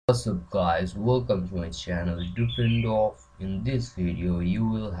What's up guys, welcome to my channel Doff. In this video you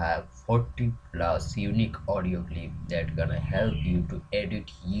will have 40 plus unique audio clips that gonna help you to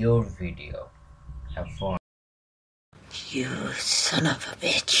edit your video. Have fun. You son of a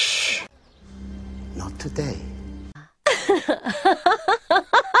bitch. Not today.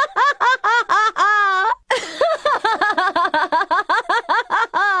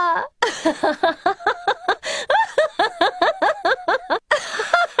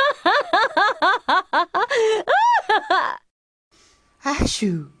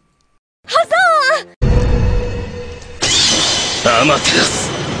 Ashu. Huzzah!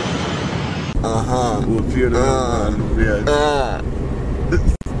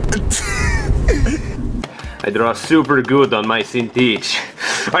 I draw super good on my synthetic.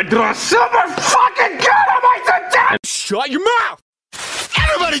 I draw super fucking good on my synthetic! Shut your mouth!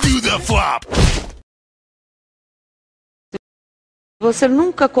 Everybody do the flop! Você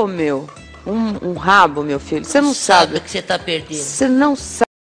nunca comeu um rabo, meu filho. Você não sabe o que você tá perdendo. Você não sabe.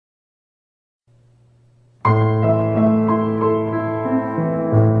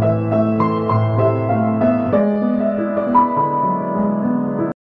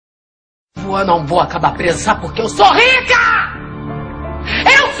 Eu não vou acabar presa, sabe porque eu sou rica!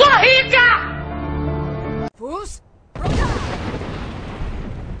 Eu sou rica!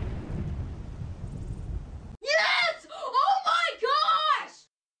 Yes! Oh my gosh!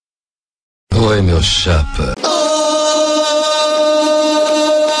 Oi, meu chapa.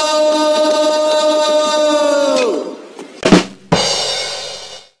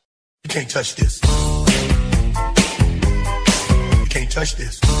 You can't touch this. You can't touch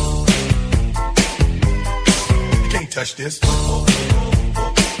this. You can't touch this.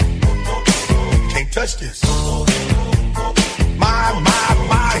 You can't touch this. My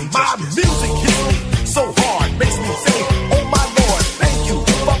music hits me so hard, makes me say, oh my Lord, thank you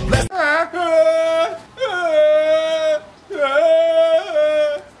for blessing.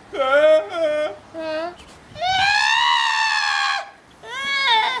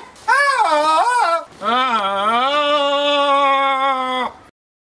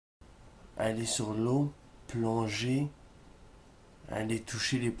 Aller sur l'eau, plonger, aller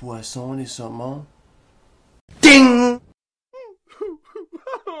toucher les poissons, les saumons. Ding!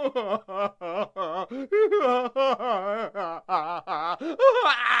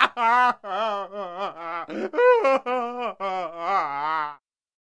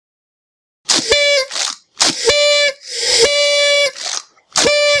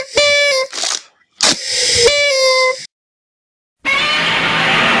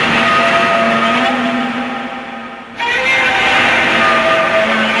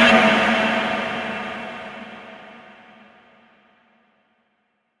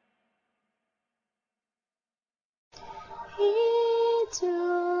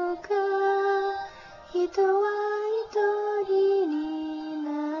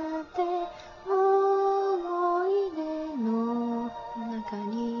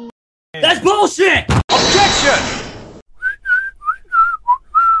 That's bullshit! Objection!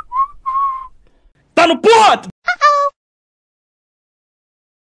 Tá no ponto!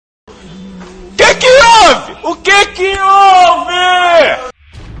 Que houve? O que houve?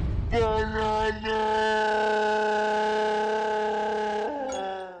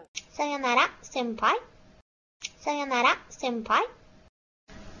 Sayonara, senpai. Sayonara, senpai.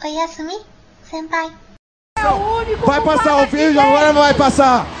 Oyasumi, senpai. Vai passar o vídeo, agora não vai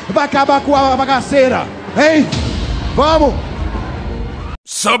passar. Vai acabar com a bagaceira. Hein? Vamos!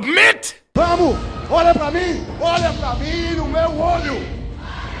 Submit! Vamos! Olha pra mim! Olha pra mim no meu olho!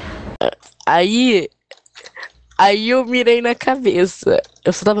 Aí eu mirei na cabeça.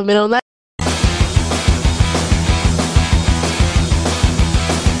 Eu só tava mirando na.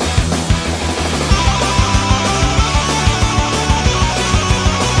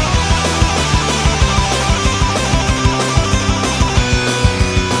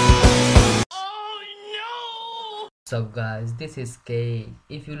 What's up guys, this is K.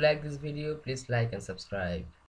 If you like this video, please like and subscribe.